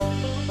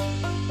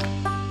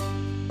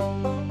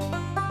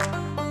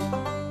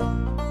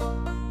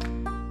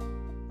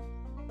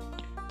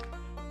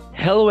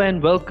Hello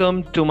and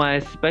welcome to my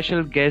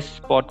special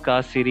guest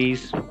podcast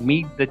series,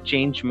 Meet the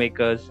Change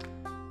Makers,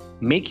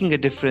 Making a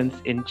Difference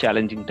in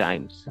Challenging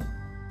Times.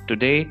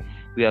 Today,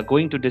 we are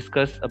going to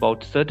discuss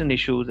about certain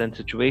issues and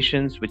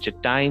situations which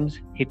at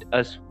times hit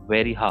us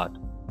very hard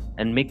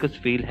and make us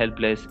feel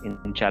helpless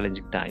in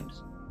challenging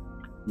times.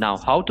 Now,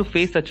 how to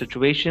face such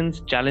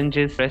situations,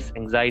 challenges, stress,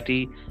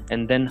 anxiety,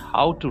 and then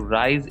how to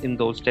rise in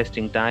those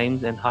testing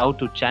times and how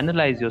to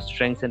channelize your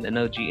strengths and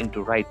energy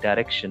into right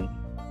direction.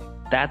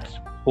 That's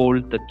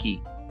hold the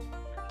key.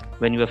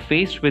 When you are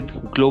faced with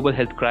global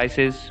health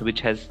crisis,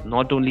 which has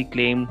not only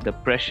claimed the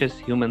precious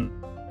human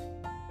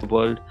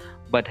world,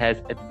 but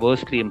has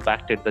adversely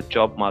impacted the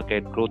job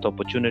market, growth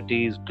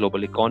opportunities,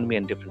 global economy,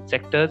 and different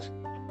sectors.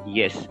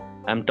 Yes,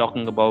 I'm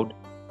talking about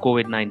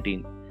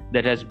COVID-19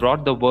 that has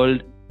brought the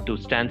world to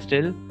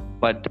standstill.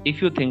 But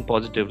if you think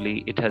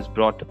positively, it has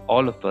brought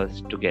all of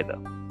us together.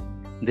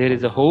 There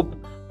is a hope,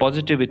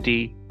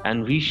 positivity,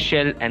 and we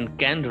shall and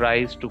can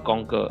rise to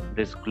conquer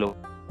this globe.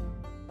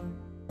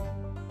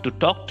 To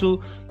talk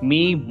to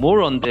me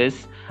more on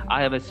this,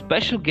 I have a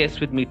special guest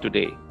with me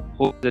today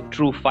who is a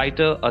true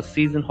fighter, a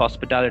seasoned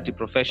hospitality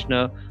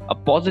professional, a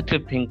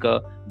positive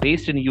thinker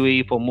based in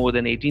UAE for more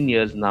than 18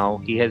 years now.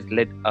 He has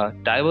led a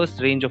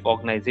diverse range of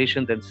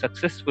organizations and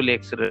successfully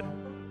excelled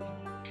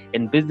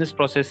in business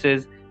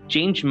processes,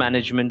 change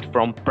management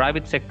from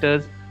private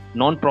sectors,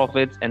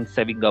 non-profits, and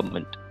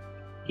semi-government.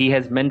 He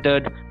has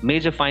mentored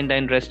major fine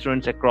dine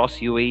restaurants across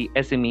UAE,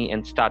 SME,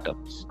 and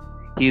startups.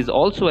 He is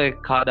also a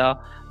CADA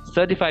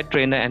certified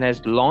trainer and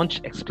has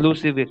launched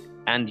exclusive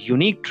and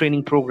unique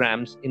training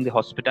programs in the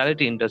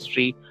hospitality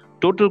industry,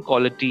 total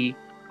quality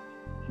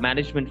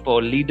management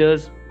for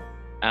leaders,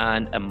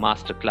 and a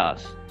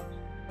masterclass,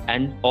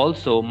 and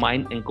also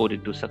Mind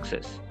Encoded to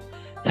Success.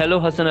 Hello,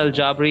 Hassan Al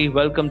Jabri.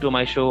 Welcome to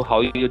my show. How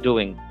are you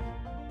doing?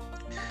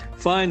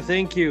 Fine,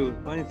 thank you.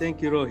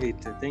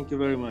 Rohit. Thank you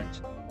very much.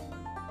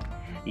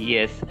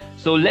 Yes.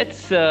 So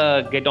let's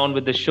get on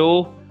with the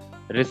show.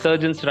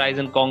 Resurgence, Rise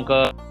and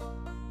Conquer,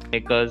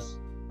 Makers,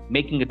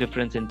 Making a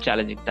Difference in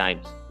Challenging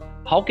Times.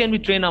 How can we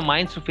train our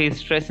minds to face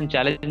stress and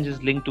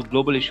challenges linked to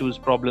global issues,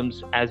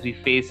 problems as we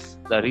face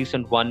the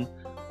recent one,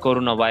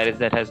 coronavirus,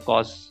 that has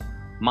caused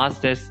mass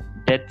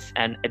deaths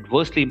and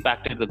adversely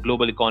impacted the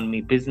global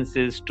economy,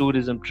 businesses,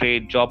 tourism,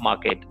 trade, job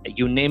market,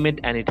 you name it,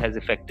 and it has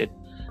affected.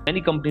 Many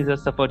companies have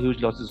suffered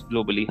huge losses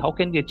globally. How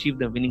can we achieve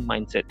the winning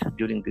mindset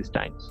during these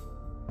times?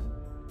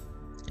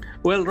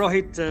 Well,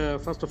 Rohit,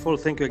 first of all,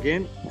 thank you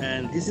again.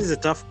 And this is a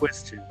tough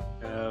question,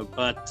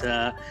 but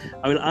I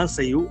will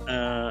answer you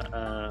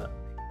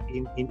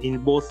in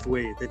both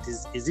ways. That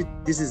is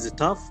this is a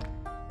tough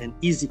and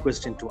easy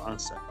question to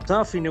answer.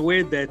 Tough in a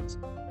way that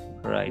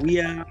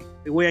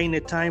we are in a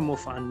time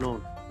of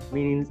unknown,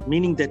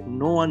 meaning that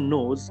no one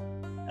knows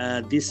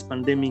this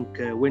pandemic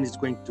when it's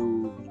going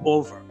to be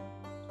over,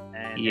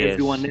 and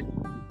everyone is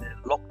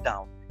locked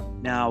down.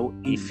 Now,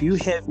 if you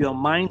have your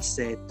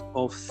mindset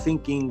of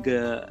thinking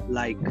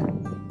like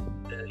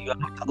you are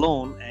not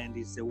alone and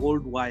it's a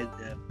worldwide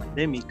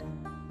pandemic,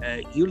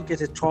 you'll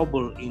get a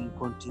trouble in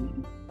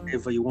continuing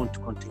whatever you want to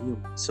continue.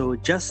 So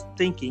just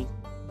thinking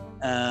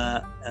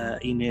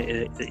in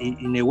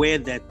a way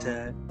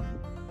that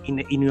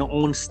in your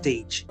own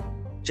stage,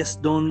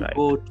 just don't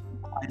go to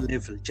high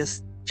level,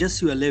 just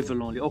your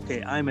level only.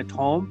 Okay, I'm at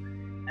home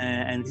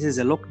and this is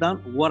a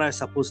lockdown. What am I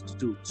supposed to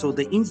do? So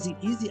the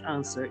easy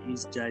answer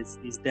is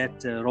that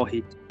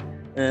Rohit,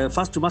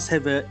 first you must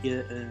have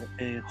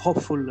a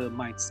hopeful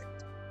mindset.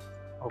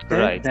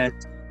 Okay, that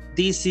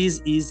this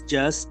is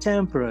just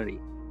temporary.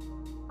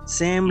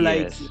 Same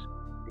like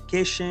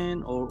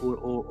vacation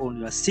or on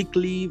your sick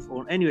leave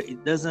or anyway,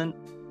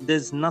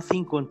 there's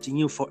nothing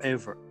continue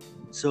forever.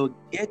 So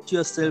get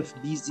yourself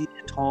busy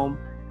at home,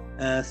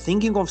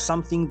 thinking of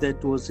something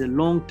that was a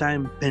long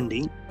time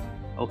pending.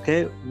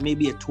 Okay,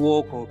 maybe at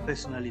work or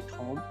personally at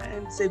home,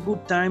 and it's a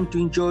good time to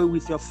enjoy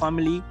with your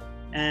family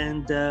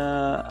and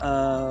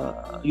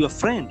your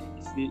friend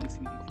if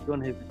you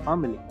don't have a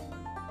family.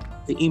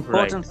 The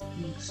important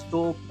thing,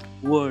 stop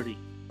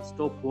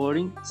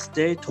worrying,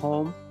 stay at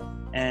home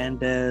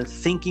and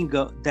thinking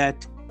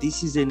that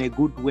this is in a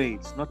good way.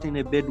 It's not in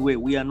a bad way.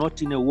 We are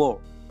not in a war.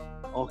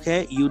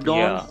 Okay, you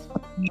don't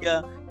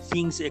hear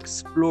things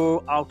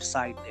explore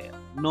outside there.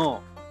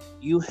 No,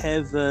 you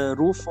have a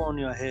roof on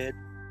your head.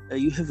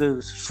 You have a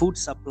food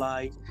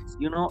supply,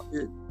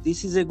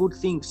 this is a good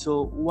thing.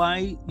 So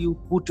why you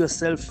put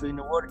yourself in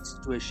a worried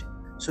situation?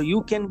 So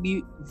you can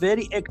be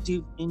very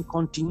active in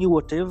continue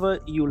whatever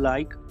you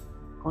like,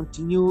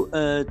 continue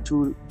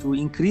to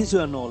increase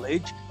your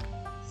knowledge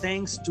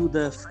thanks to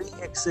the free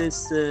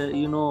access,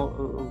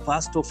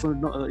 vast of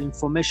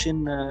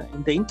information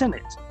in the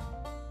internet.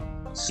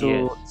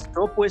 So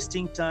stop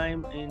wasting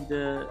time in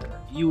the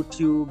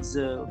YouTube's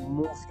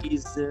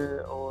movies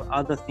or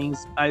other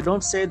things. I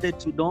don't say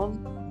that you don't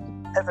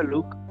have a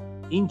look,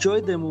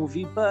 enjoy the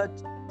movie, but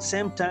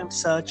same time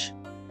search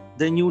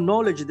the new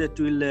knowledge that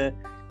will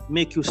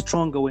make you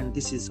stronger when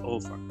this is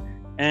over.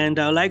 And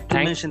I would like to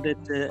mention that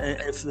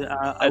if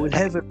I will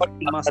have a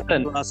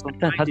master class on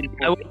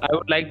I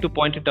would like to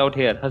point it out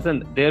here,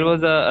 Hassan. There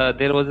was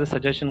a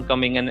suggestion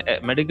coming, and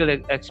medical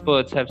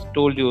experts have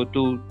told you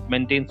to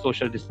maintain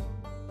social distance.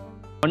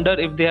 Wonder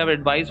if they have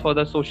advice for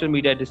the social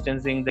media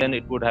distancing, then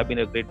it would have been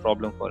a great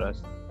problem for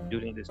us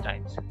during these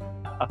times.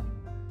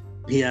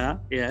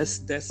 Yes,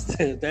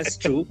 that's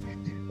true.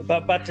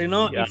 But you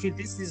know, if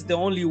this is the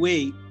only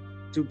way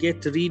to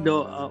get rid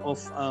of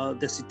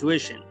the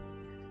situation,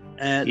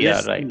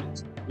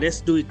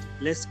 let's do it.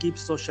 Let's keep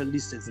social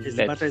distance.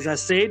 But as I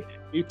said,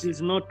 it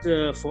is not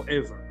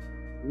forever.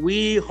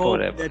 We hope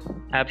that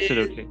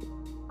absolutely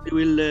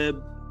we will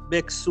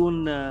back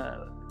soon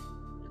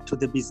to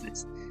the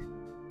business.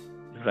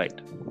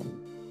 Right.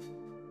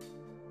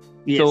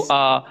 Yes.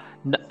 So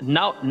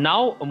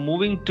now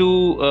moving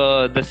to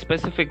the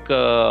specific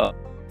the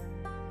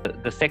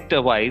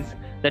sector wise,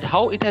 that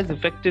how it has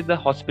affected the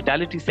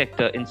hospitality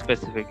sector in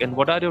specific, and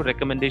what are your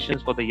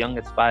recommendations for the young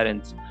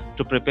aspirants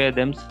to prepare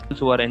themselves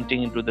who are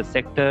entering into the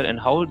sector, and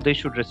how they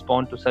should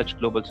respond to such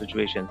global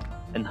situations,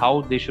 and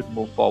how they should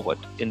move forward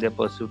in their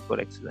pursuit for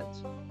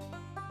excellence?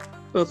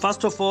 Well,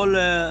 first of all,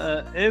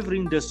 every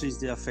industry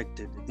is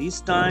affected.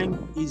 This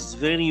time is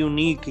very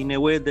unique in a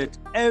way that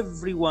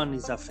everyone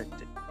is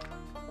affected.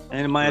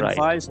 And my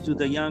advice to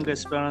the young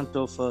aspirant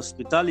of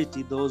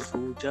hospitality, those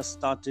who just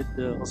started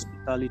the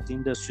hospitality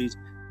industries,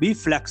 be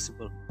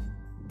flexible.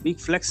 Be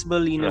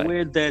flexible in a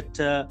way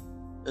that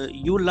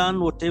you learn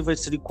whatever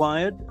is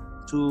required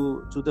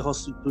to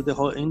the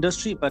whole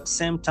industry, but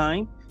same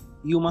time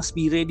you must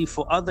be ready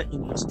for other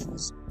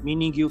industries,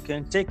 meaning you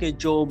can take a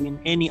job in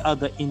any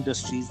other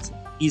industries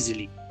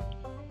easily.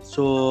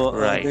 So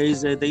there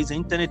is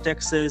internet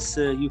access.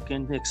 You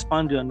can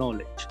expand your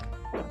knowledge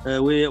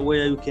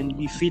where you can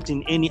be fit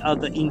in any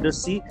other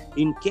industry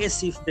in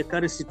case if the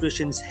current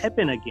situations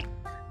happen again.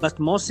 But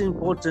most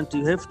important,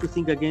 you have to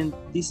think again,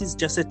 this is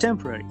just a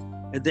temporary.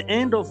 At the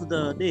end of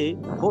the day,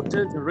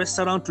 hotels and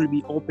restaurants will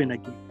be open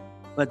again.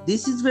 But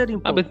this is very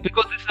important. But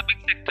because it's a big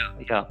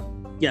sector.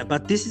 Yeah,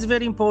 but this is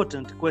very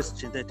important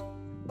question that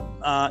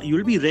you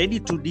will be ready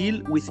to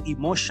deal with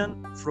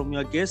emotion from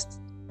your guests.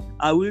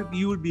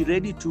 You will be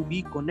ready to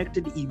be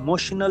connected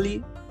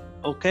emotionally,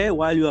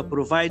 while you are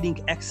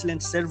providing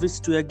excellent service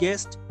to your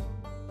guest.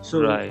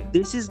 So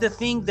this is the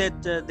thing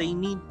that they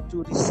need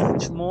to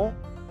research more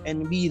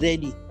and be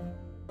ready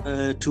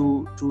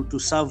to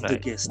serve the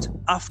guest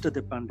after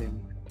the pandemic.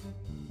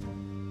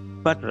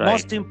 But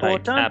most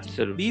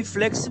important, be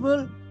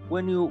flexible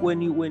when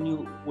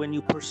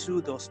you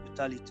pursue the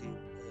hospitality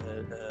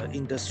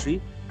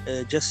industry.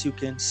 Just you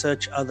can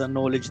search other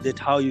knowledge that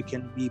how you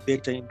can be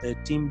better in the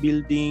team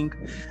building,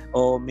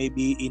 or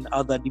maybe in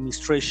other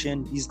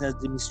administration, business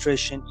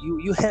administration.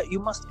 You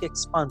must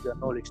expand your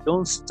knowledge.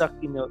 Don't stuck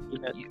in a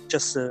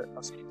just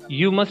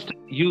you must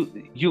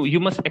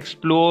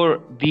explore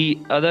the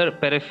other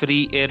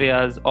periphery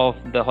areas of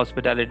the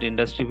hospitality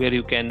industry where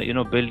you can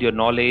build your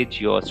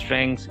knowledge, your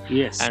strengths,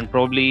 and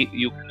probably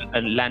you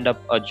can land up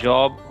a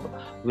job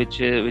which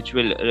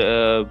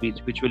will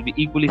be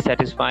equally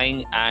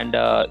satisfying, and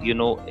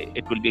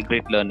it will be a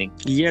great learning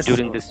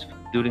during this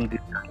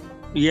time.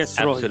 Yes,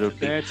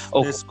 absolutely.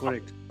 That's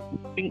correct.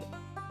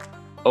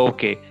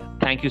 Okay,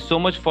 thank you so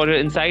much for your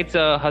insights,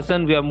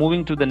 Hassan. We are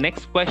moving to the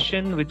next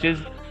question, which is,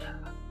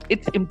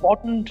 it's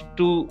important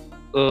to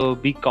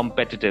be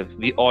competitive,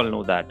 we all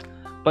know that,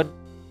 but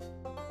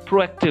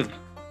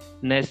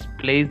proactiveness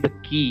plays the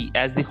key,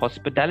 as the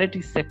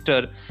hospitality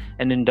sector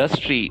and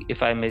industry,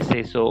 if I may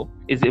say so,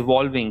 is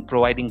evolving,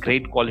 providing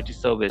great quality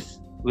service,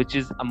 which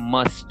is a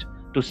must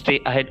to stay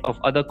ahead of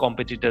other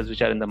competitors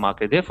which are in the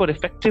market. Therefore,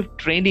 effective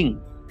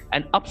training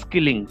and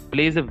upskilling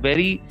plays a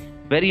very,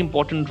 very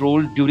important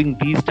role during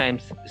these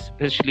times,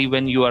 especially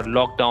when you are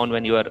locked down,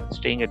 when you are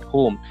staying at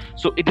home.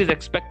 So it is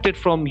expected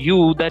from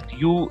you that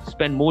you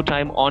spend more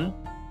time on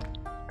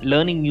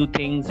learning new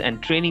things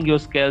and training your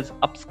skills,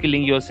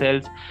 upskilling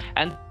yourselves,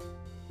 and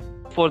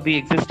for the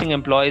existing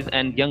employees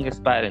and young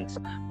aspirants.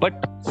 But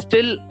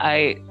still,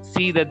 I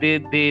see that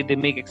they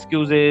make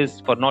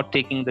excuses for not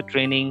taking the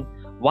training.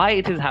 Why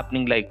it is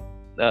happening like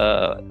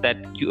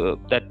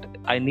that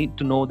I need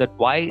to know that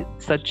why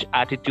such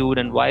attitude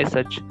and why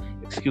such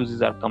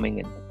excuses are coming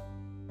in.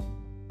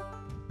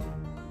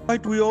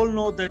 Right, we all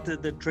know that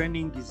the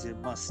training is a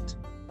must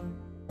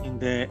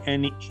in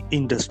any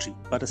industry,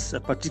 but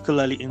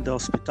particularly in the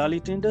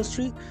hospitality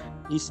industry,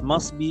 it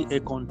must be a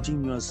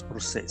continuous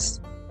process.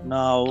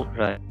 Now,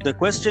 the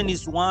question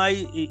is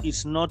why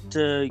it's not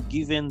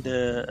given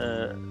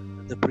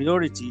the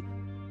priority.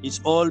 It's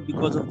all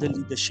because of the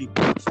leadership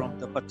from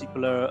the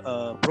particular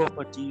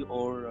property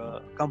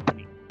or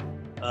company.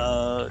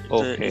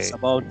 It's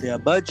about their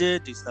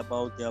budget, it's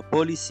about their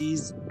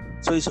policies.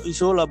 So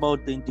it's all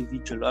about the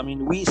individual. I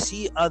mean, we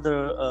see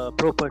other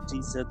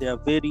properties that they are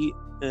very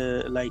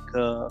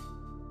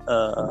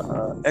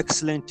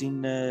excellent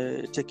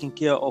in taking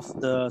care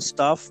of the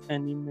staff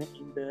and in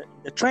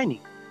the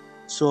training.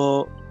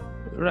 So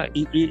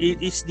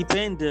it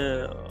depends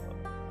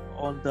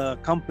on the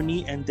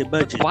company and the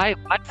budget.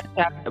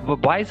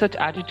 Why such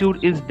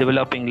attitude is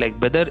developing? Like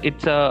whether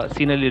it's a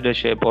senior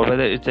leadership or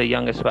whether it's a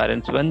young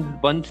aspirants,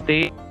 once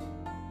they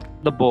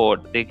the board,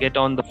 they get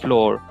on the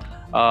floor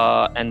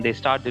and they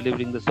start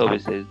delivering the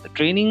services. The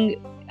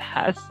training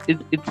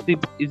is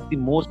the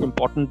most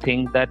important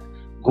thing that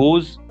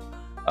goes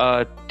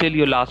till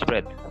your last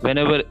breath.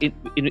 Whenever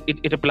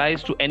it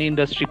applies to any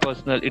industry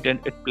personnel, it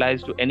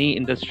applies to any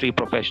industry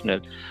professional.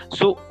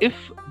 So if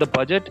the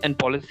budget and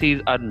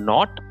policies are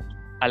not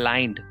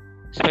aligned,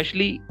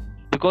 especially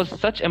because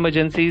such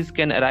emergencies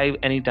can arrive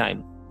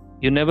anytime.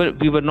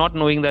 We were not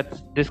knowing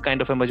that this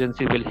kind of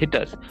emergency will hit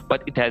us,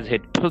 but it has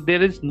hit. So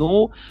there is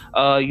no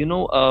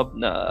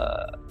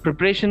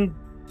preparation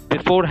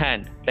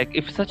beforehand. Like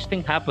if such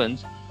thing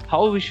happens,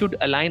 how we should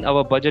align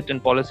our budget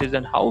and policies,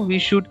 and how we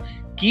should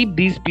keep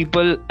these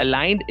people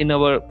aligned in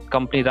our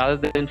company rather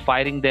than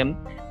firing them,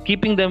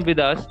 keeping them with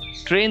us,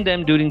 train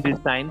them during these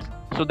times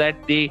so that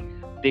they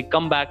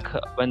come back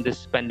when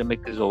this pandemic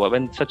is over,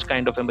 when such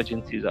kind of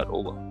emergencies are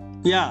over.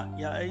 Yeah,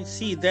 I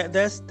see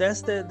that's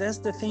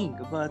the thing.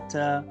 But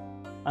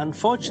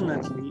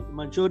unfortunately,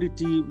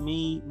 majority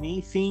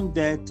may think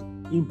that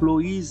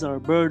employees are a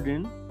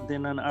burden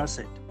than an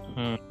asset.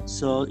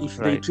 So if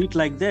they treat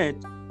like that,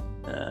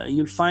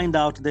 you'll find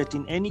out that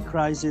in any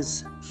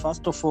crisis,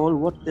 first of all,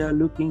 what they are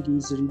looking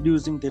is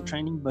reducing the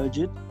training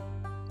budget,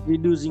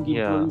 reducing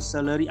employee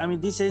salary. I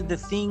mean, this is the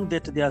thing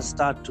that they are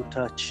start to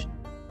touch,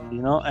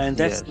 and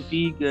that's the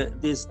big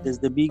there's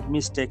the big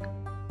mistake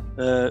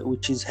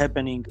which is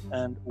happening.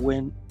 And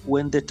when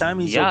the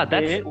time is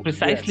that's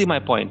precisely my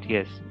point.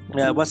 Yes.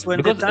 Yeah, but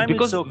when the time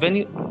is okay, when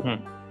you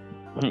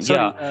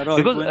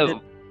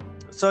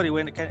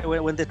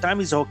when the time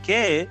is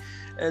okay,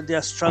 they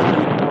are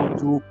struggling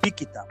to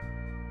pick it up.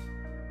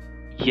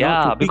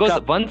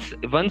 Because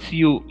once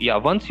you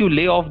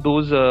lay off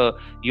those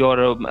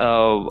your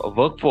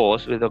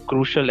workforce with a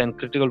crucial and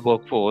critical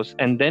workforce,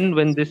 and then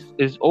when this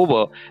is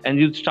over and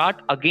you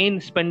start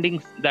again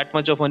spending that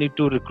much of money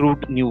to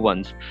recruit new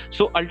ones,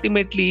 so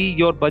ultimately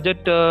your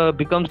budget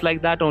becomes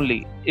like that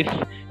only. If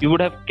you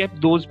would have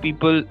kept those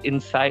people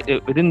inside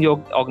within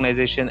your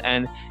organization,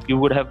 and you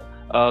would have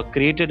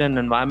created an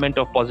environment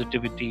of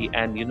positivity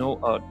and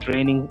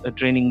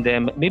training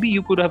them, maybe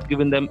you could have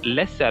given them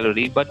less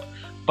salary, but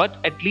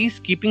at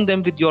least keeping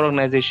them with your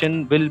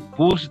organization will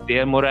boost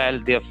their morale,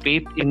 their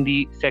faith in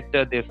the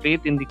sector, their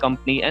faith in the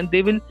company, and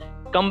they will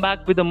come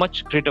back with a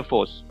much greater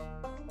force.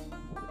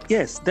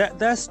 Yes,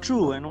 that's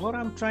true. And what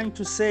I'm trying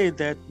to say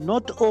that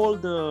not all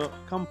the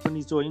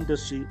companies or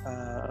industry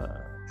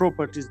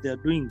properties, they are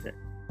doing that.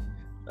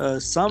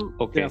 Some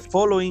they are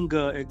following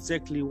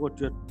exactly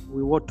what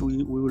we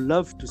would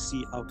love to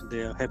see out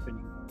there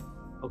happening.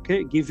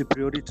 Okay, give a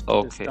priority to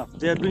the stuff.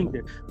 They are doing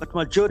that. But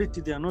majority,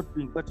 they are not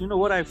doing. But you know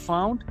what I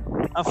found?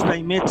 After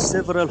I met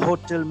several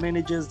hotel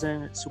managers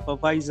and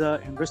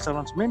supervisor and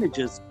restaurant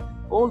managers,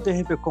 all they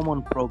have a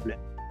common problem: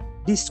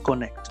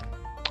 disconnect.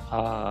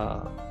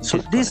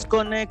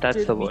 Disconnect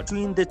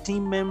between the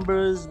team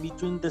members,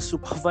 between the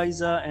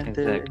supervisor and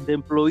the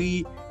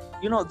employee.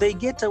 They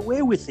get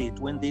away with it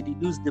when they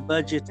reduce the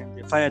budget and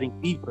they're firing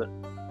people.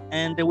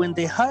 And when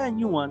they hire a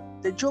new one,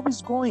 the job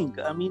is going.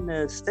 I mean,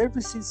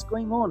 service is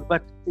going on,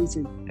 but there's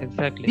a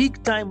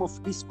big time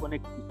of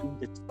disconnect between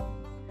the team.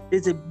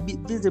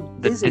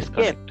 There's a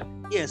gap.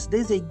 Yes,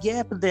 there's a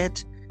gap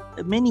that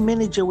many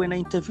managers, when I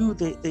interview,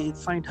 they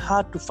find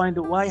hard to find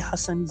why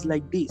Hassan is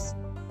like this.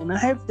 And I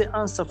have the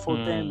answer for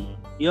them.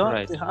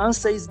 The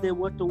answer is that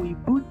what we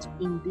put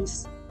in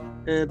this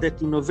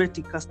that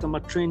innovative customer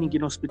training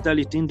in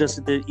hospitality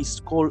industry that is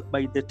called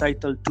by the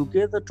title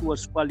Together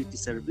Towards Quality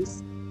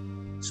Service.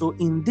 So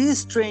in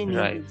this training,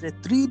 it's a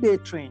 3-day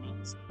training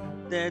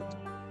that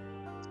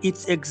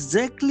it's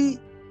exactly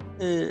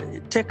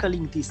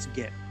tackling this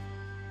gap.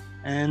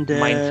 And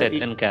mindset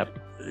and gap.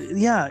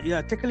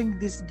 Tackling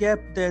this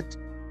gap that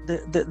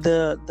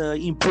the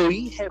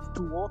employee have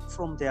to work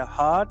from their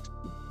heart,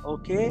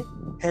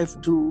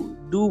 have to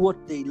do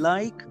what they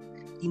like.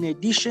 In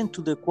addition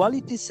to the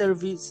quality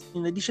service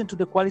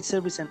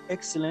and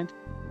excellent,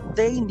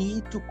 they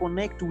need to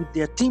connect with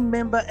their team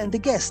member and the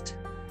guest.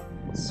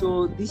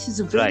 So this is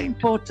very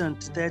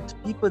important that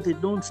people, they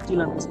don't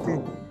still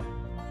understand.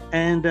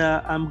 And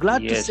I'm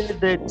glad to say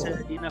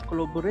that in a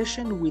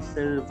collaboration with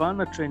the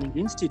Varna Training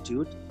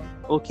Institute,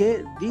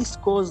 this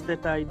course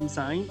that I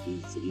designed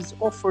is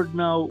offered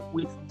now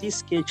with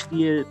this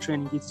KHDA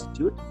Training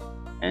Institute,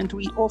 and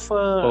we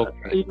offer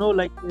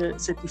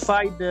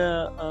certified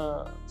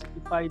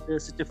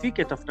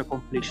certificate after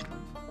completion.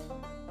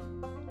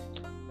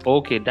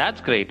 Okay,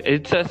 that's great.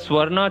 It's a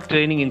Swarna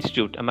Training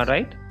Institute, am I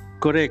right?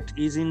 Correct.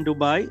 Is in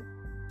Dubai,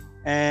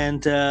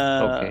 and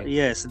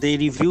yes, they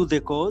review the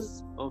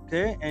course,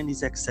 and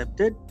is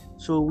accepted.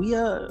 So we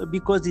are,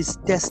 because it's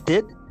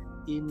tested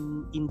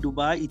in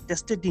Dubai, it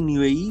tested in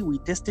UAE, we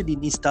tested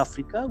in East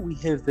Africa. We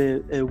have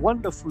a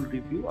wonderful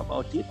review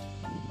about it.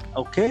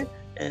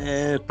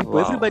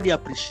 Everybody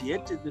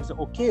appreciate it.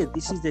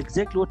 This is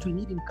exactly what we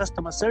need in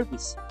customer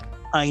service.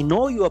 I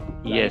know you are.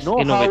 Yes,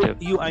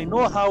 innovative. I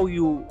know how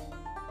you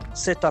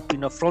set up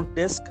in a front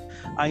desk.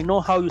 I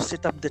know how you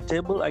set up the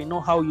table. I know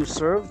how you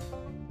serve.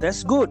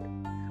 That's good.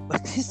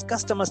 But this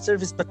customer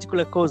service this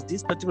particular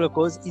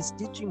course is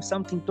teaching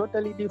something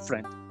totally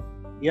different.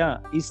 Yeah,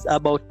 it's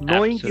about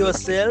knowing Absolutely.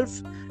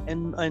 yourself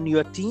and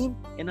your team,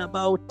 and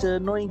about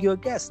knowing your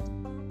guest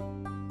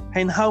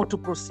and how to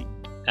proceed.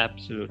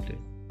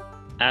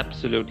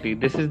 Absolutely,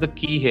 this is the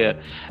key here.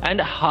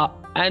 And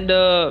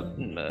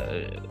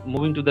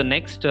moving to the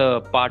next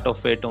part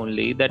of it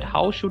only, that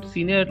how should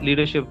senior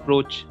leadership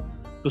approach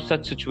to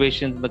such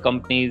situations in the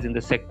companies, in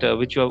the sector,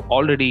 which you have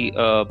already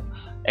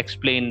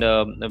explained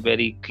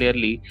very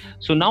clearly.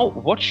 So now,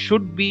 what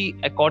should be,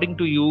 according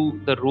to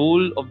you, the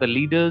role of the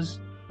leaders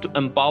to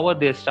empower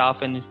their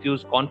staff and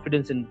infuse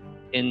confidence in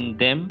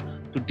them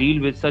to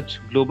deal with such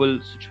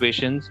global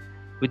situations,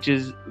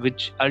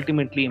 which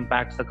ultimately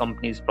impacts the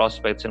company's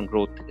prospects and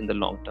growth in the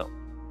long term?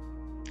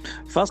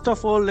 First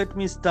of all, let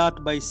me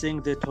start by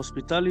saying that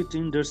hospitality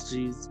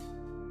industries,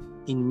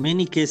 in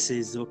many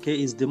cases,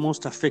 is the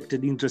most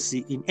affected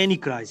industry in any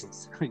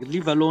crisis,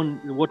 leave alone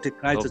what a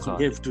crisis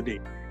we have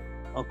today.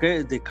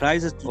 The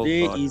crisis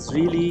today is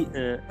really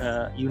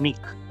unique,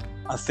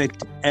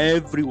 affect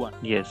everyone.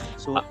 Yes.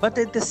 So, but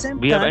at the same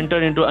time, we have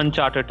entered into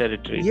uncharted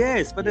territory.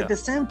 Yes, but at the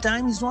same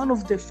time, it's one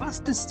of the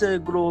fastest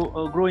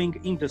growing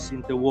industry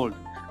in the world.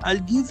 I'll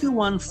give you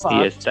one fact.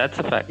 Yes, that's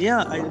a fact.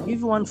 Yeah, I'll give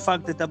you one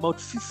fact that about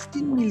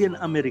 15 million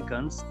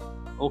Americans,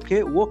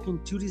 work in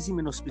tourism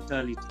and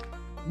hospitality,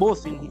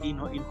 both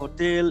in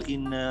hotel,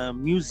 in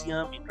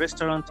museum, in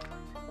restaurant,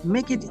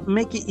 make it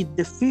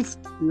the fifth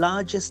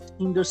largest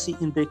industry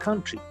in the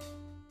country.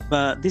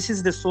 But this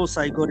is the source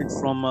I got it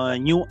from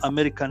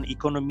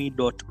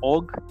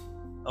newamericaneconomy.org.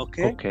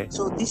 Okay.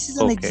 So this is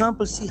an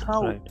example. See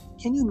how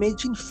can you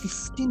imagine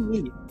 15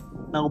 million?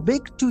 Now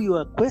back to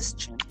your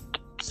question.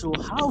 So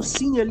how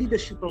senior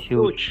leadership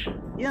approach? Huge.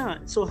 Yeah.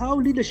 So how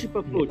leadership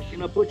approach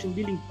in approaching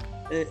dealing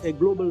a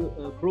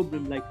global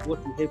problem like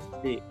what we have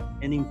today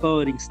and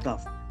empowering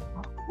staff?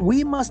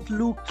 We must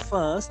look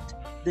first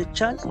the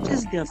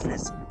challenges they are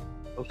facing.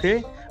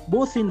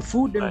 Both in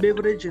food and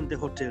beverage and the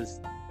hotels.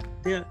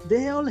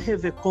 They all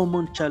have a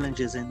common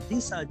challenges, and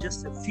these are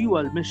just a few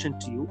I'll mention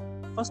to you.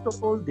 First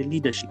of all, the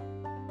leadership.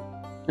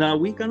 Now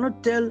we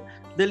cannot tell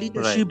the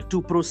leadership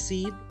to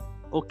proceed,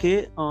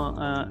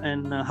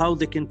 and how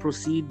they can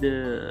proceed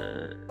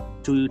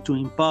to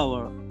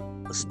empower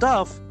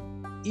staff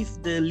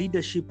if the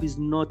leadership is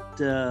not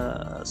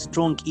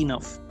strong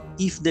enough.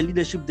 If the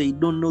leadership, they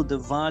don't know the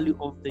value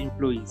of the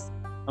employees.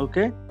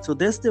 So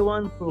that's the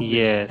one problem.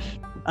 Yes.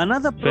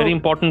 Another problem. Very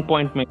important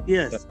point.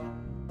 Yes.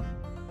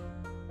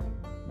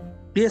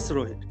 Yes,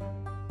 Rohit.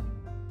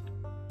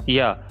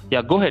 Yeah,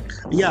 go ahead.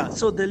 Yeah,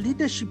 so the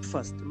leadership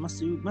first.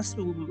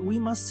 We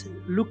must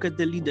look at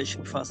the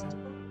leadership first.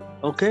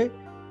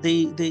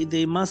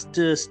 They must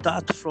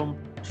start from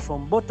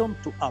bottom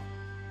to up.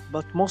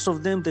 But most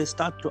of them, they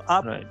start to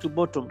up to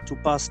bottom to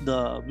pass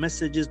the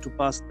messages, to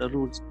pass the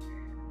rules.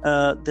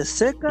 The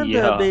second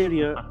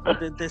barrier,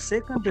 the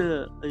second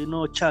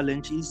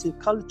challenge is a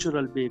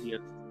cultural barrier.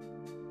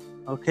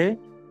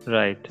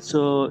 Right.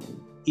 So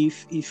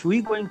if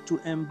we're going to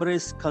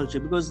embrace culture,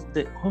 because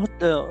the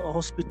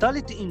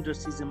hospitality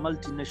industry is a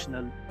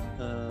multinational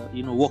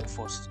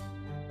workforce.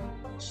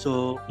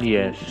 So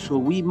so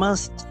we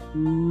must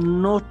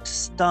not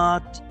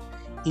start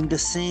in the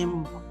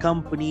same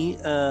company,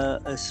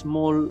 a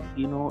small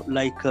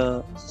like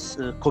a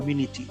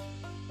community.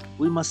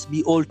 We must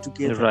be all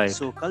together. Right.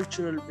 So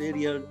cultural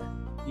barrier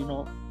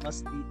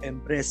must be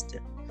embraced.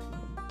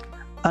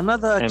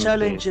 Another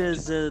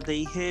challenges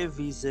they have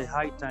is a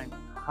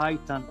high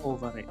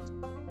turnover rate.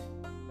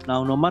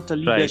 Now, no matter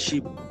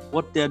leadership,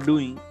 what they are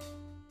doing,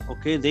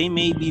 they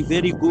may be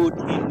very good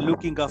in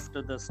looking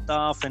after the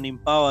staff and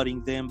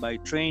empowering them by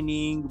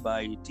training,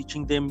 by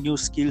teaching them new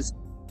skills,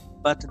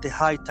 but the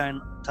high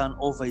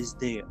turnover is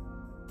there.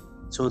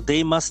 So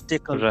they must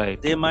tackle.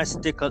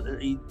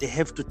 They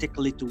have to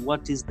tackle it.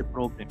 What is the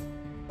problem?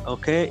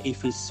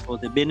 If it's for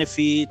the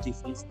benefit,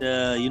 if it's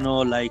the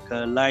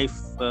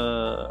life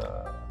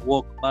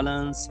work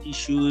balance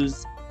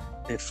issues,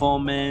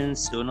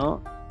 performance,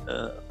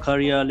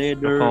 career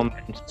ladder.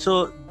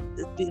 So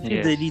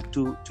they need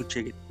to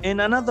check it.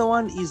 And another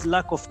one is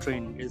lack of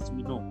training, as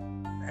we know.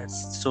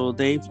 So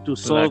they have to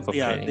solve. They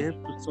have to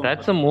solve.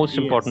 That's the most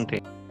important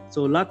thing.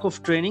 So lack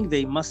of training,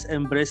 they must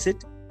embrace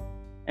it.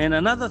 And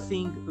another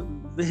thing,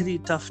 very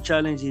tough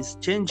challenge is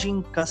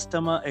changing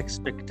customer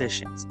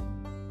expectations.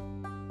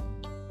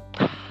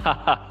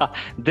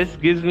 This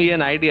gives me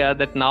an idea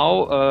that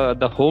now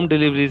the home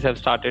deliveries have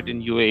started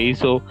in UAE.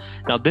 So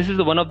now this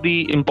is one of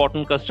the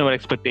important customer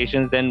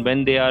expectations. Then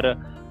when they are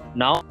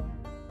now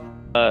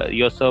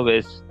your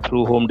service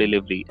through home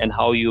delivery, and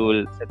how you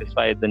will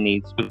satisfy the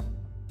needs.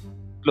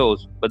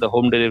 Close, but the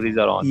home deliveries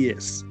are on.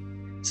 Yes.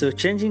 So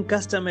changing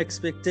customer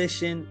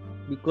expectation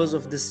because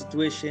of the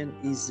situation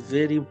is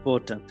very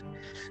important.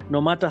 No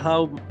matter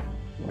how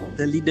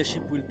the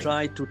leadership will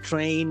try to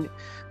train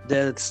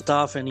their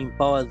staff and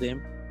empower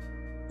them,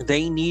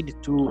 they need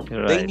to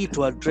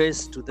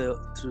address to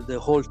the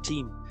whole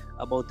team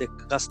about the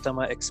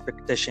customer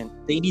expectation.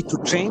 They need to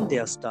train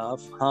their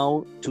staff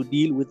how to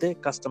deal with the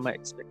customer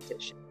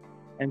expectation,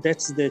 and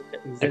that's the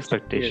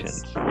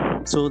expectations.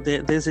 Yes. So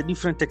there's a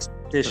different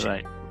expectation,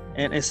 Right.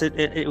 and I said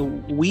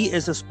we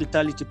as a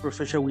hospitality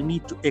professional, we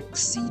need to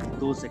exceed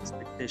those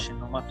expectations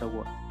no matter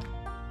what.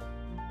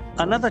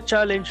 Another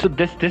challenge. So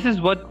this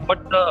is what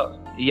the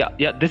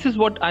this is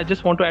what I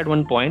just want to add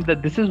one point,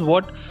 that this is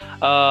what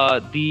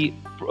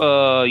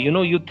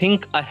you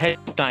think ahead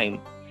of time.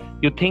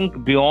 You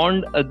think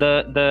beyond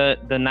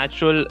the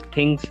natural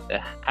things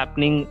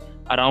happening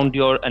around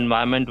your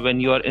environment when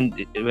you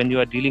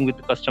are dealing with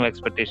the customer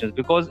expectations,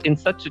 because in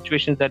such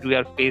situations that we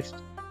are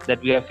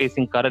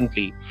facing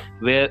currently,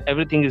 where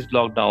everything is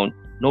locked down,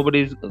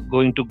 nobody is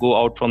going to go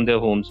out from their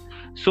homes.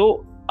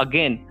 So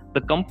again,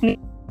 the company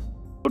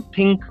should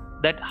think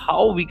that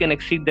how we can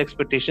exceed the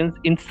expectations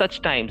in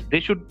such times. They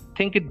should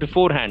think it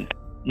beforehand,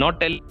 not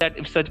tell that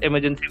if such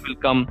emergency will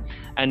come,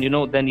 and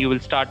then you will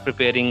start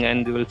preparing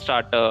and you will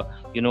start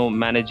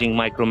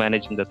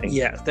micromanaging the thing.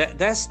 Yeah,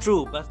 that's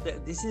true, but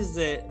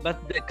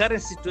the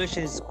current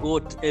situation has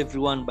caught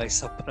everyone by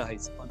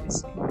surprise,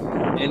 honestly,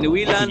 and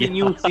we learn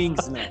new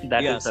things now.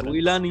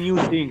 We learn new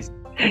things.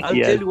 I'll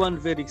tell you one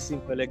very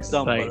simple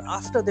example. Right.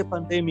 After the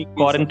pandemic,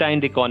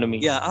 quarantined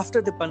economy.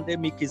 After the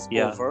pandemic is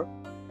over,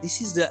 this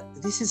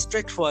is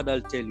straightforward. I'll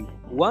tell you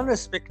one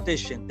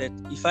expectation, that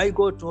if I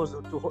go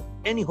to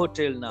any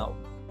hotel now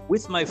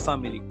with my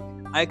family,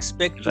 I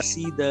expect to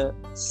see the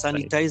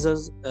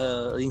sanitizers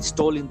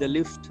installed in the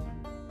lift.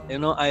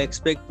 I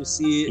expect to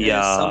see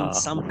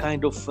some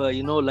kind of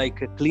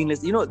like a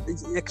cleanliness.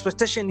 The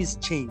expectation is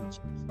change.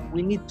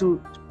 We need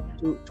to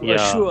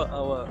assure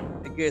our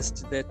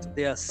guests that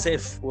they are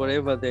safe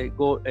wherever they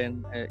go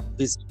and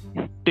visit.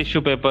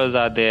 Tissue papers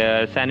are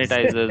there,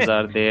 sanitizers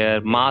are there,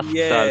 masks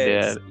are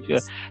there.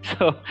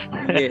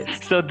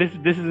 So this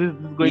is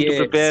going to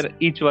prepare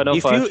each one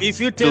of us. If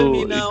you tell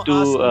me now, ask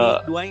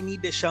me, do I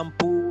need a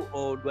shampoo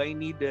or do I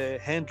need a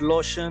hand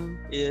lotion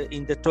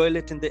in the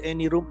toilet in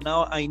any room?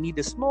 Now I need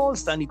a small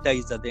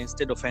sanitizer there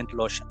instead of hand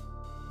lotion.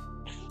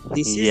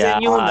 This is a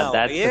new now.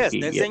 That's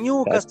a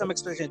new customer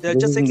expectation. They're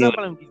just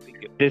example I'm giving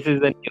you. This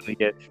is a new,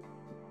 yes.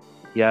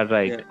 Yeah,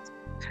 right. Yes.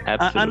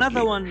 Absolutely.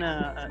 Another one.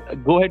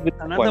 Go ahead with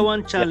another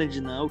one challenge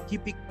now.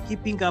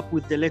 Keeping up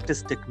with the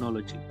latest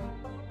technology.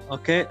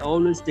 Okay,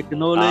 always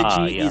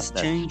technology is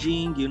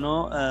changing.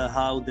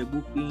 How the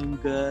booking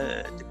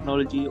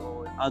technology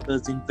or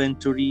others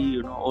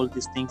inventory. All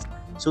these things.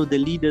 So the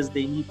leaders,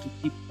 they need to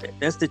keep.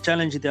 That's the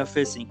challenge they are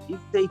facing. If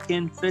they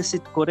can face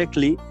it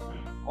correctly,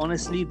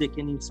 honestly, they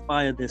can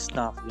inspire their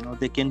staff.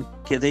 They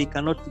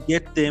cannot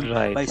get them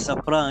by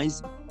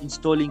surprise,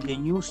 installing a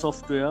new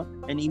software,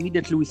 and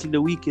immediately within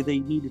the week they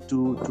need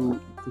to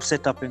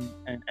set up and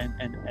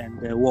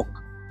work.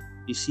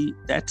 You see,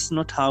 that's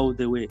not how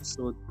they work.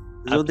 So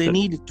they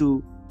need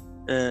to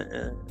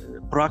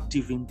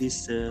proactive in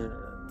this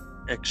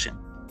action.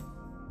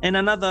 And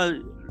another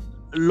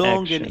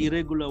long and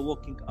irregular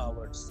working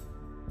hours.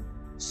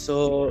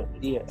 So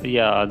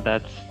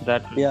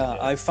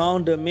I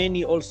found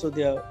many also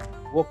they are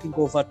working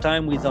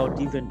overtime without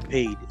even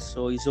paid,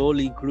 so it's all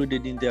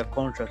included in their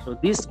contract. So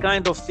this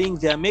kind of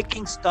things, they are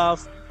making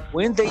staff,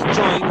 when they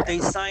join, they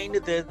sign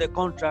the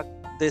contract,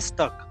 they're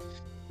stuck.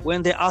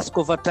 When they ask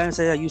overtime,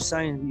 say you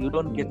sign, you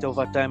don't get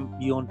overtime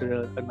beyond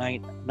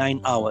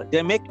 9 hours.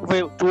 They make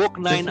to work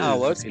 9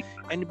 hours,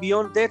 and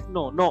beyond that,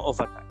 no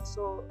overtime.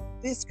 So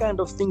this kind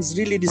of things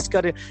really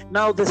discourage.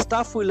 Now the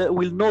staff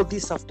will know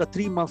this after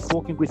 3 months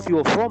working with you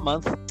or 4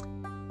 months.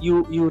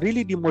 You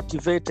really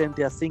demotivate, and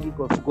they are thinking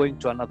of going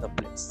to another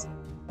place.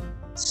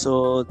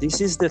 So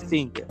this is the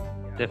thing.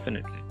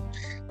 Definitely.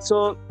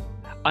 So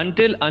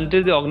until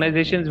the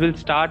organizations will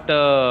start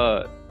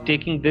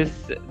taking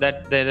this,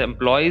 that their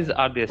employees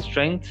are their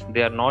strengths,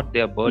 they are not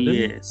their burden.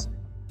 Yes.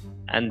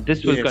 And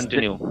this will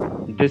continue.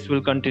 This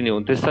will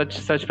continue.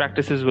 Such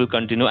practices will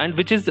continue, and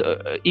which is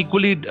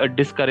equally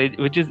discouraged.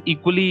 Which is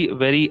equally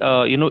very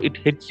it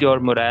hits your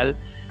morale,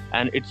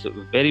 and it's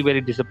very, very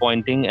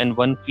disappointing. And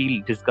one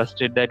feels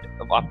disgusted that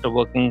after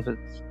working for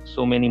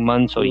so many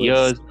months or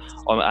years,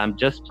 or I'm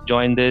just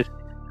joined this,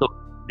 so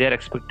their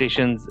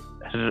expectations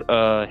hit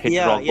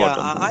rock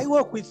bottom. I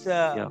work with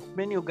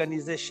many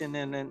organizations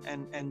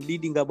and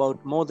leading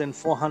about more than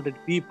 400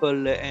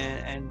 people,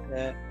 and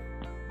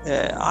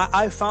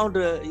I found,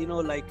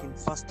 like in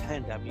first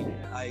hand,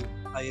 I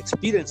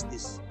experienced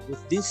this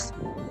with these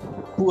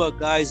poor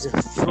guys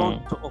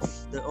front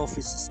of the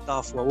office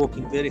staff who are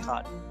working very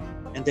hard.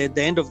 And at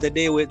the end of the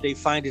day, when they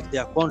find it,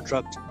 their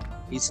contract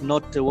is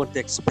not what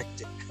they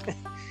expected.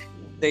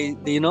 They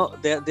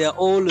are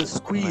all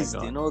squeezed,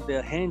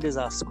 their hands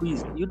are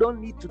squeezed. You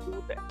don't need to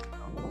do that.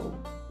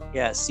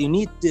 Yes, you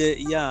need,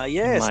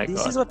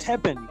 this is what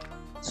happened.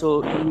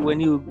 So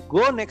when you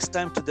go next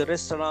time to the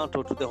restaurant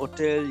or to the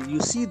hotel, you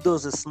see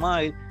those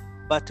smile,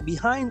 but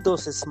behind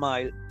those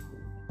smile,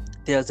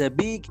 there's a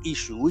big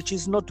issue, which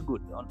is not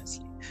good,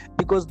 honestly,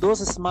 because those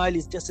smile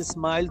is just a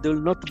smile. They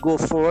will not go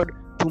forward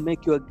to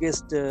make your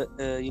guest,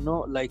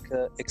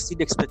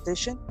 exceed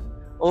expectation.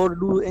 or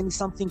do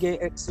something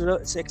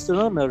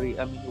extraordinary.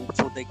 I mean,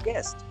 for the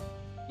guest,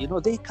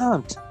 they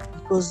can't,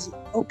 because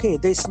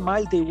they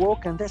smile, they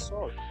walk, and that's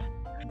all.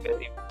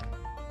 Very,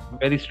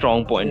 very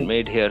strong point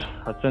made here,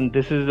 Hassan.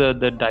 This is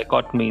the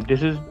dichotomy.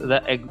 This is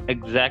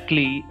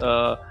exactly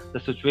the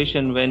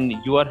situation when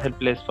you are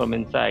helpless from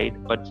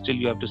inside, but still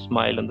you have to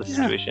smile on the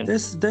situation.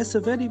 That's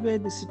a very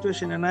bad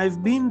situation, and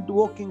I've been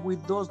working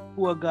with those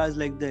poor guys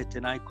like that,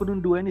 and I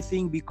couldn't do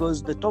anything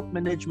because the top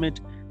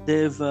management,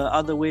 they have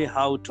other way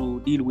how to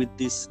deal with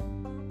this.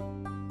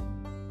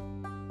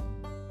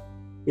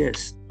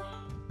 Yes.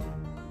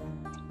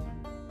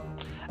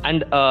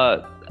 And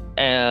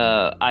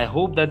I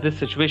hope that this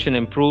situation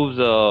improves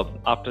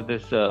after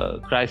this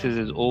crisis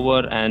is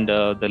over, and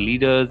the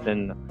leaders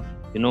and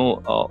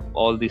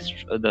all the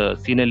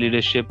senior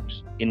leadership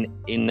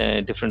in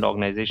a different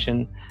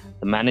organization,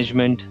 the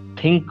management,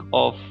 think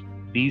of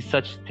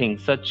such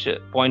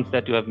points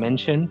that you have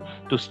mentioned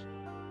to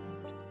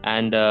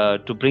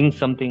bring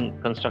something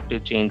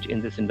constructive change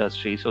in this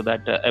industry, so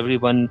that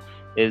everyone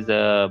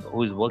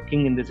who is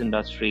working in this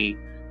industry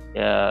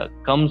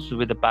comes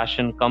with a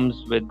passion,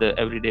 comes with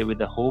every day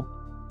with a hope,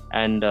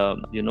 and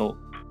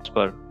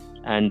prosper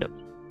and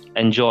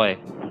enjoy.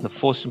 The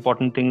most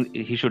important thing,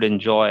 he should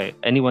enjoy.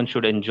 Anyone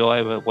should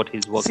enjoy what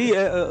he's working. See,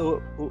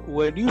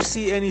 when you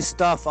see any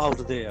staff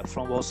out there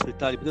from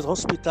hospitality, because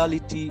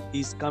hospitality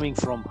is coming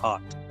from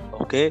heart.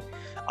 Okay,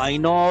 I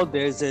know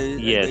there's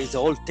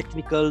all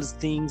technical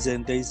things,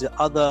 and there's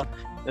other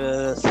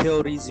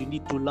theories you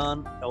need to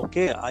learn.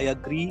 Okay, I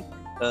agree.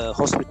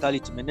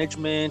 Hospitality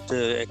management,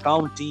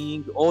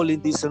 accounting, all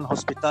in this and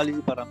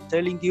hospitality. But I'm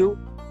telling you,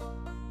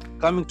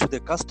 coming to the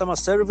customer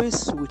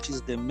service, which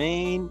is the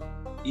main,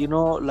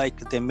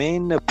 the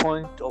main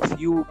point of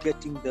you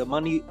getting the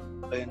money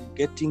and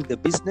getting the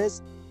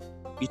business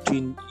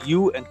between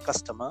you and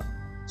customer.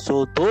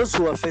 So those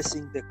who are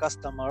facing the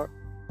customer,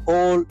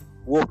 all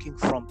working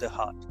from the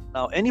heart.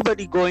 Now,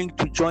 anybody going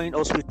to join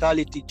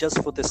hospitality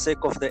just for the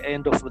sake of the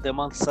end of the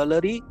month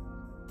salary,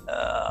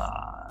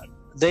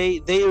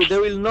 they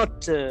will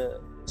not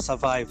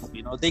survive.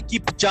 They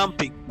keep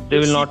jumping. They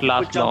will not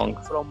last long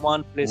from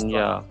one place to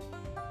another.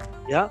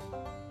 Yeah,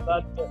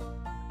 but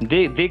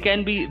they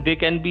can be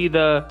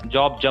the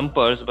job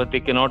jumpers, but they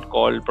cannot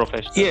call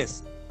professionals.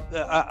 Yes,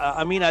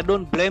 I mean, I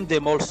don't blame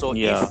them also.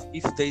 Yeah.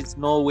 If there is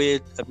no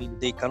way, I mean,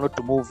 they cannot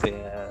move.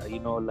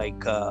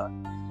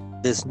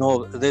 There's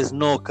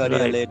no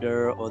career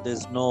ladder, or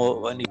there's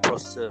no any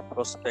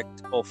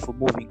prospect of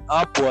moving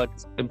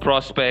upwards. In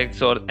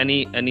prospects or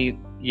any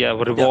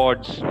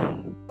rewards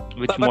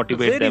which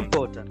motivate them.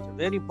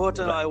 Very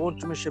important. Right. I want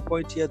to make a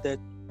point here that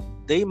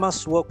they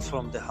must work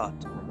from the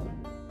heart.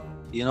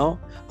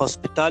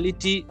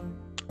 Hospitality.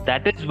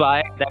 That is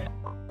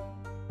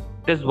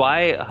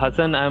why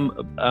Hassan,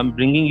 I'm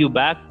bringing you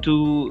back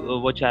to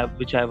which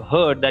I've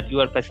heard, that you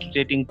are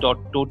facilitating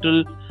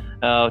total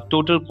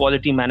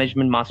quality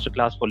management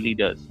masterclass for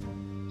leaders.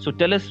 So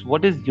tell us,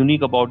 what is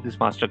unique about this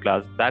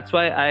masterclass? That's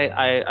why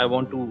I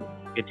want to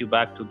get you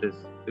back to this,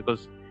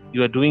 because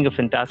you are doing a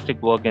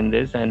fantastic work in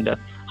this, and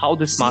how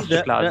this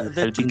masterclass is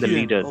helping the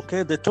leaders.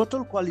 Okay, the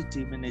total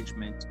quality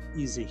management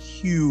is a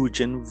huge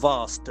and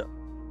vast, a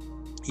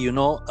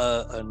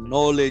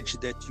knowledge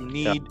that you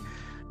need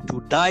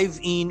to dive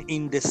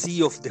in the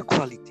sea of the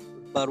quality.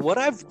 But what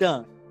I've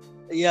done,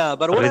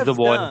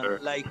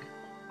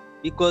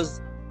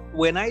 because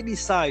when I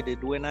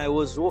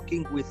was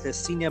working with the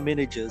senior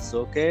managers,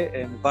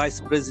 and vice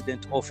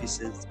president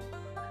offices,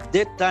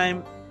 that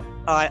time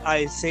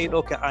I said,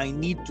 I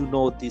need to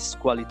know this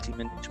quality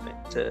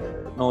management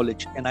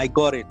knowledge, and I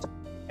got it.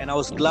 And I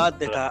was glad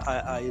that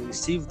I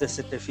received the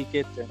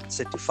certificate and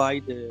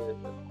certified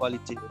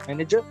quality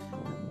manager.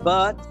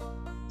 But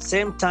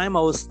same time,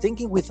 I was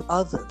thinking with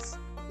others,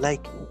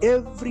 like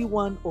every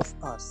one of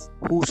us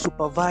who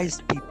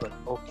supervise people,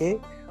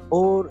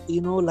 or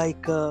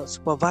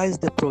supervise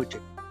the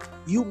project,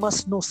 you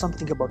must know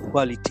something about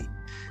quality.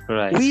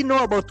 Right. We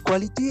know about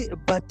quality,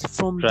 but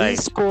from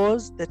this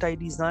course that I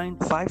designed,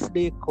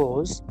 5-day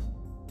course,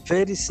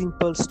 very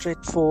simple,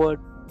 straightforward,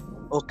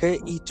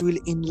 it will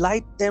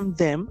enlighten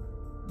them,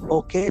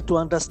 to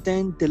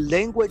understand the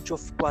language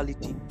of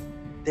quality,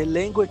 the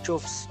language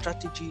of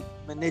strategy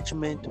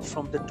management,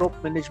 from the top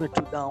management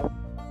to down,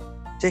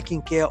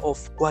 taking care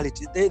of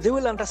quality. They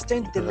will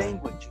understand the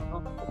language.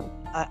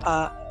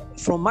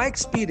 From my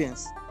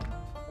experience,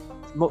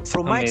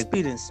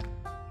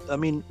 I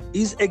mean,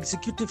 these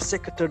executive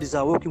secretaries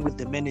are working with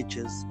the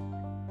managers.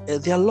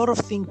 There are a lot of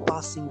things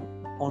passing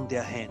on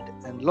their hand,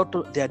 and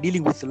they are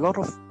dealing with a lot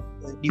of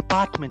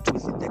departments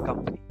within the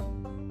company.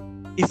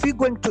 If we're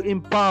going to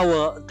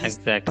empower this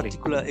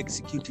particular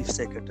executive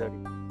secretary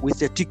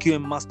with a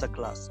TQM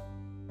masterclass,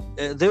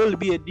 there will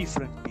be a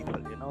different people.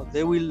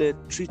 They will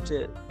treat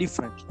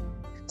differently.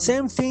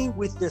 Same thing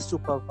with the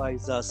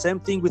supervisor. Same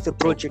thing with the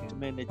project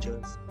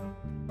managers.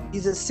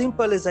 It's as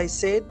simple as I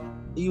said.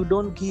 We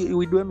don't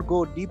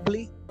go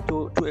deeply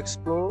to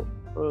explore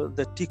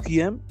the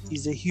TQM.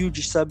 Is a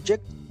huge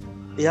subject.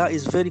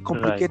 It's very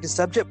complicated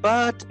subject,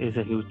 but it's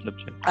a huge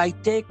subject. I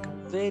take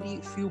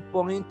very few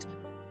points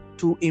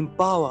to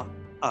empower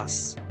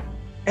us.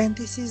 And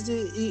this is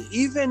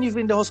even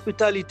in the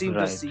hospitality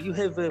industry, you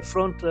have a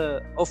front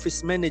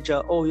office manager,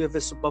 or you have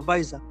a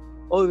supervisor,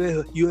 or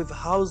you have a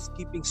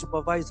housekeeping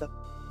supervisor.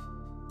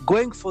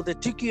 Going for the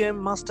TQM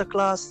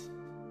masterclass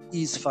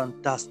is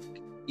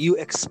fantastic. You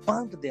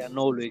expand their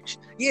knowledge.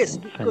 Yes,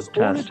 because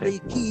always they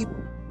keep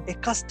a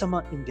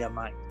customer in their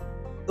mind.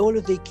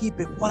 Always they keep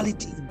a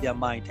quality in their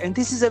mind. And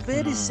this is a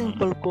very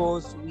simple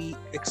course. We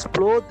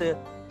explore the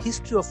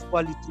history of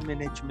quality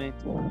management,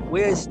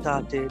 where it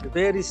started,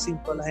 very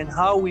simple, and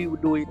how we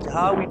do it,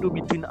 how we do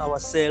between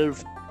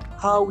ourselves,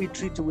 how we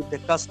treat with the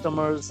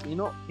customers.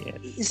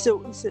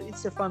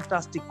 It's a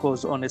fantastic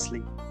course,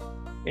 honestly.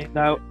 And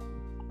now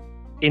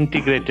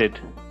integrated,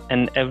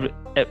 and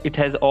it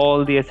has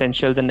all the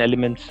essentials and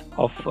elements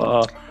of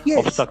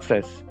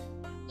success.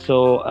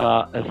 So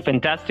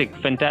fantastic,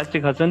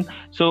 Hassan.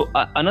 So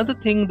another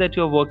thing that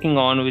you're working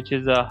on, which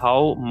is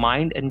how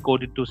mind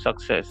encoded to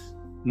success,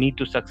 me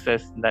to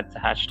success. That's a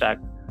hashtag.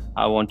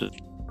 I want to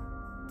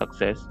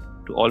success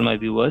to all my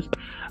viewers.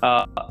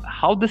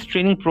 How this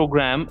training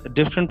program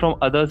different from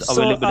others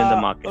available in the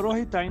market?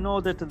 Rohit, I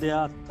know that there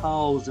are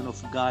thousands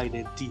of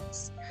guided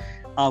tips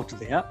out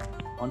there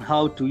on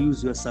how to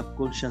use your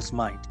subconscious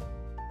mind,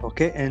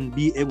 okay, and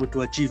be able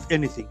to achieve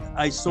anything.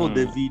 I saw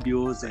the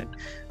videos, and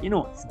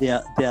they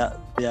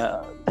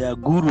are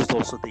gurus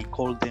also, they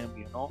call them,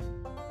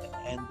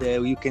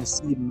 and you can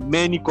see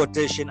many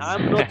quotations.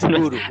 I'm not a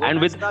guru.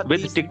 And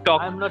with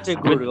TikTok, I'm not a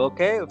guru,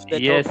 okay? If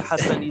they talk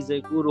Hassan is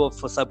a guru of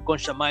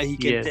subconscious mind, he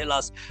can tell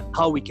us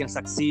how we can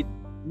succeed.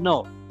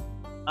 No,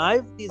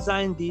 I've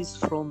designed this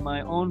from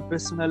my own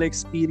personal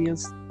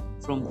experience,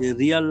 from the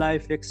real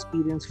life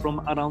experience from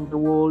around the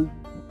world.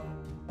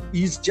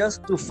 Is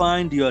just to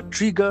find your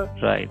trigger,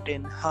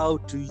 and how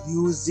to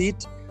use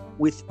it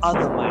with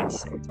other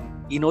mindset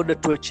in order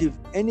to achieve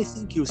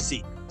anything you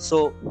seek.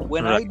 So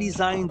when I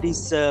designed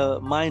this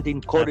mind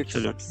encoded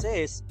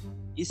success,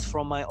 is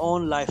from my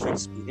own life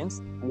experience,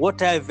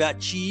 what I've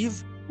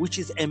achieved, which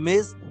is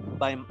amazed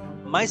by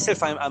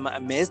myself. I'm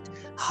amazed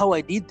how I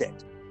did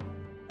that.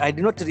 I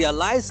did not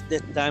realize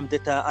that time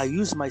that I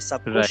use my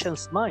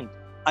subconscious mind.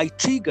 I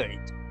trigger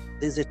it.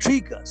 There's a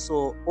trigger.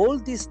 So all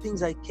these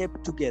things I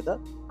kept together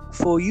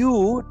for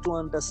you to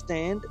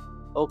understand,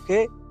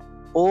 okay,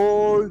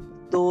 all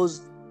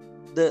those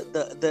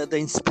the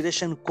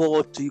inspiration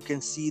quote, you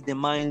can see the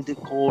mind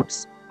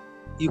quotes,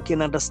 you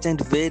can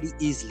understand very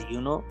easily,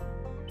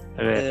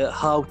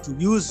 how to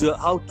use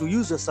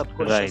your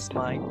subconscious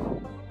mind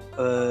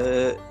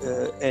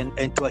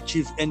and to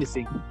achieve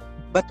anything.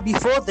 But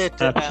before that,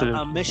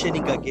 I'm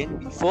mentioning again,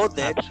 before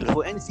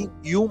anything,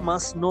 you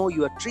must know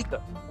your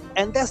trigger.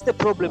 And that's the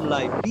problem.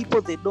 Like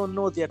people, they don't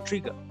know their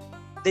trigger.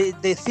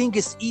 They think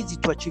it's easy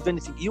to achieve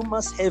anything. You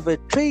must have a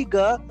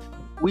trigger,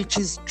 which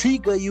is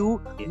trigger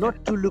you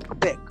not to look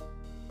back.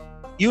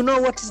 You know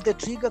what is the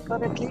trigger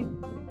currently?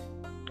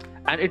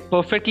 And it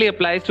perfectly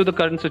applies to the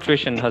current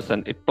situation,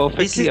 Hassan. It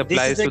perfectly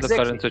applies to the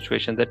current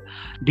situation. That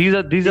these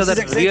are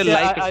the real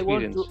life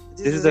experience.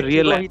 This is the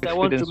real life experience. I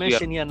want to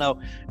mention here now.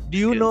 Do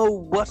you know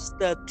what's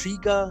the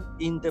trigger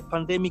in the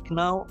pandemic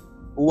now?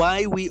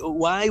 Why we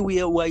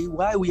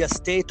are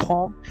stay at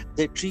home?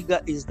 The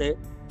trigger is the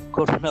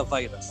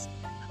coronavirus.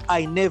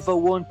 I never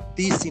want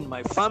this in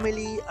my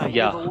family. I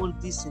never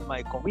want this in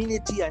my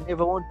community. I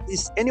never want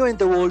this anywhere in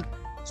the world.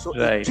 So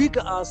it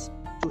triggers us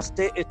to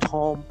stay at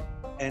home,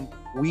 and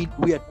we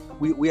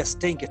are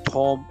staying at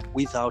home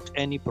without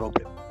any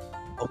problem.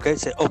 Okay,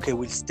 so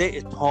we'll stay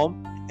at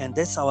home, and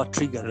that's our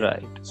trigger.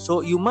 Right.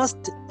 So you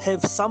must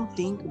have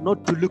something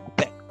not to look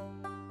back,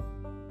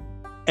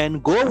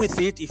 and go with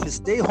it. If you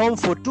stay home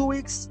for 2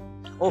 weeks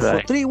or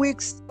for 3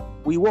 weeks,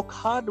 we work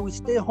hard. We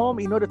stay home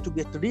in order to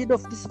get rid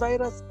of this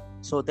virus.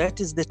 So that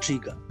is the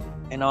trigger,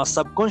 and our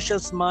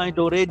subconscious mind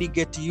already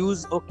get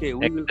used. Okay,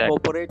 we will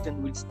cooperate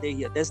and we'll stay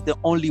here. That's the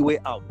only way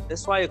out.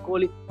 That's why I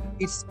call it,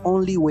 it's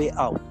only way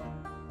out.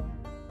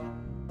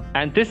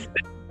 And this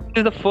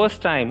is the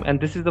first time,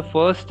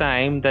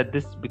 that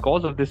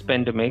because of this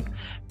pandemic,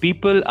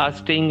 people are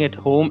staying at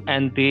home,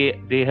 and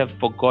they have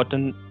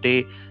forgotten.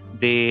 This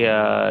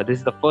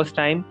is the first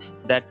time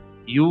that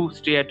you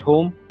stay at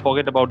home,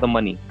 forget about the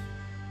money,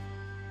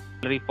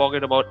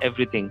 forget about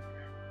everything.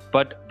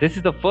 But this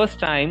is the first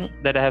time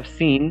that I have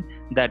seen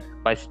that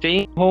by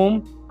staying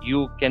home,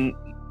 you can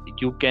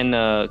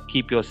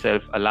keep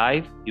yourself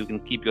alive, you can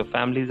keep your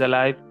families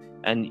alive,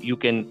 and you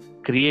can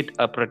create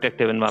a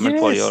protective environment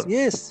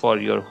for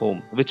your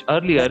home. Which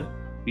earlier,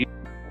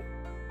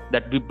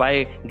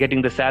 by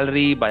getting the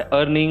salary, by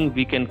earning,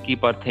 we can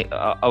keep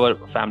our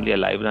family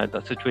alive. Now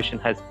the situation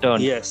has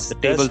turned. Yes, the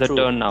tables are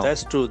turned now.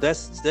 That's true.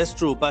 That's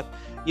true. But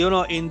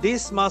in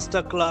this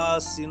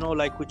masterclass,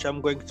 which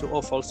I'm going to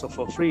offer also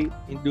for free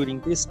during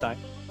this time,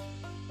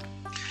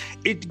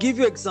 it gives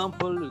you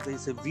example.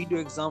 There's a video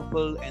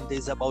example, and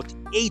there's about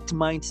 8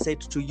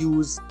 mindset to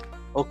use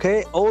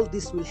Okay, all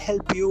this will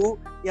help you.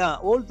 Yeah,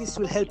 all this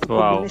will help you.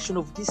 Wow. Combination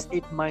of this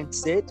 8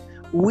 mindset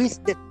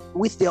with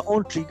their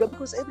own trigger,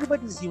 because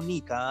everybody is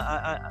unique.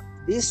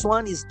 This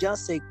one is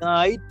just a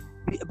guide,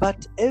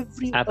 but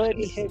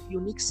everybody have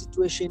unique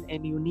situation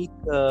and unique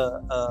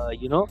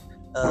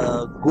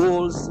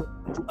goals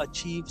to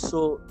achieve.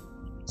 So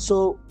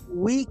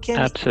we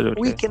can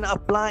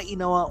apply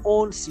in our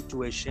own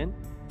situation,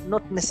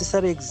 not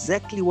necessarily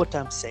exactly what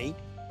I'm saying,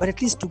 but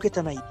at least to get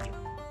an idea.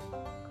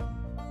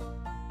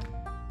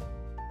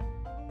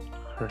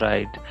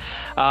 Right.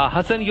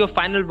 Hassan, your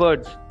final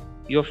words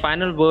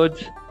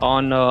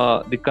on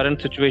the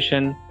current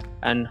situation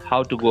and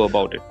how to go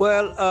about it.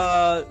 Well,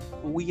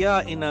 we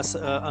are in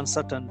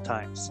uncertain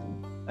times,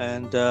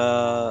 and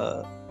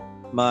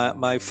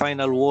my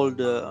final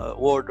word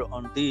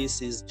on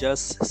this is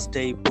just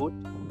stay put,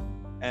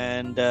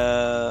 and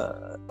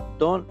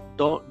don't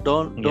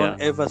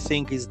ever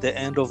think it's the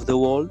end of the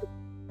world.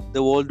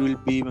 The world will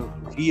be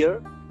here,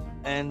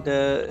 and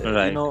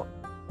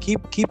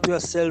keep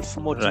yourself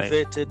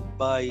motivated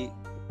by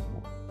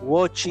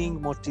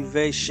watching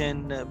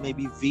motivation,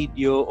 maybe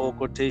video or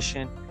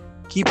quotation.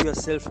 Keep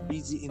yourself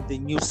busy in the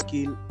new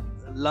skill,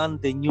 learn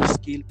the new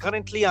skill.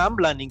 Currently I'm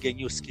learning a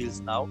new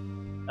skills now,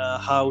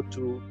 how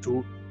to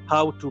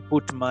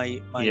put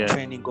my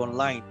training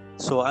online.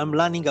 So I'm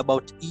learning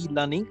about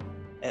e-learning,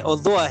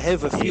 although I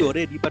have a few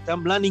already, but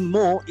I'm learning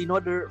more in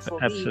order for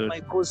me, my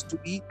course to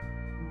be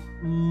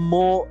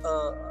more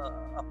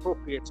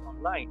appropriate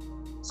online.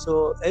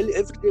 So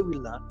every day we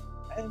learn,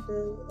 and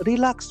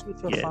relax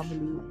with your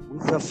family,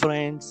 with your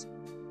friends,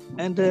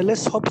 and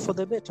let's hope for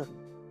the better.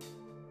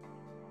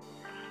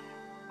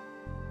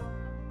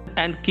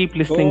 And keep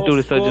listening to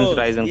Resurgence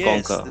Rise and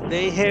Conquer.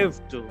 They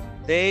have to.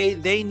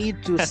 They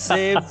need to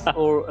save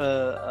or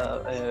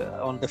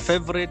on the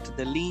favorite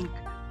the link,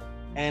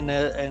 and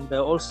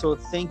also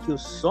thank you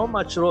so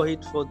much,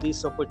 Rohit, for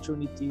this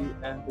opportunity,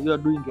 and you are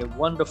doing a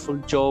wonderful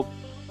job.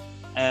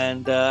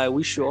 And I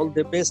wish you all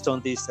the best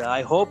on this.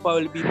 I hope I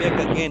will be back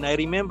again. I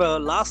remember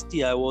last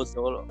year I was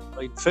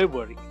in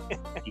February.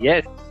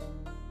 Yes,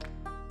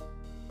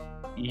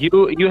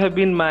 you have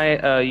been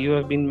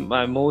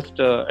my most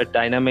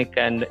dynamic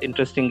and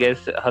interesting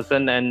guest,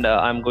 Hassan, and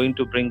I'm going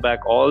to bring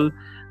back all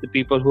the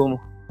people whom,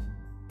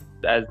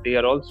 as they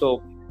are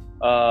also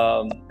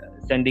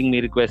sending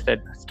me requests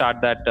that start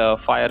that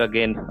fire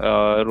again.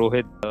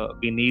 Rohit,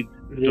 we need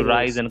to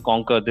rise and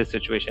conquer this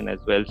situation as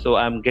well. So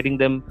I'm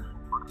getting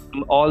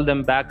all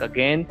them back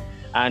again,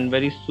 and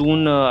very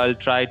soon I'll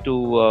try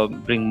to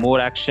bring more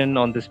action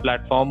on this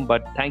platform.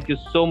 But thank you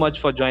so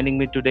much for joining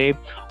me today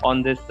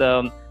on this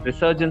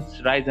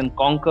Resurgence Rise and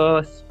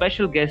Conquer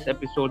special guest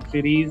episode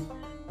series,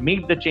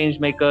 Meet the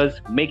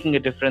Changemakers, making a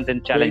difference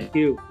in challenge. Thank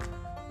you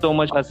so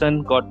much,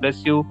 Hassan. God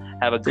bless you.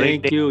 Have a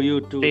great day.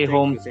 You too. Stay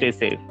home, stay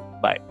safe.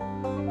 Bye.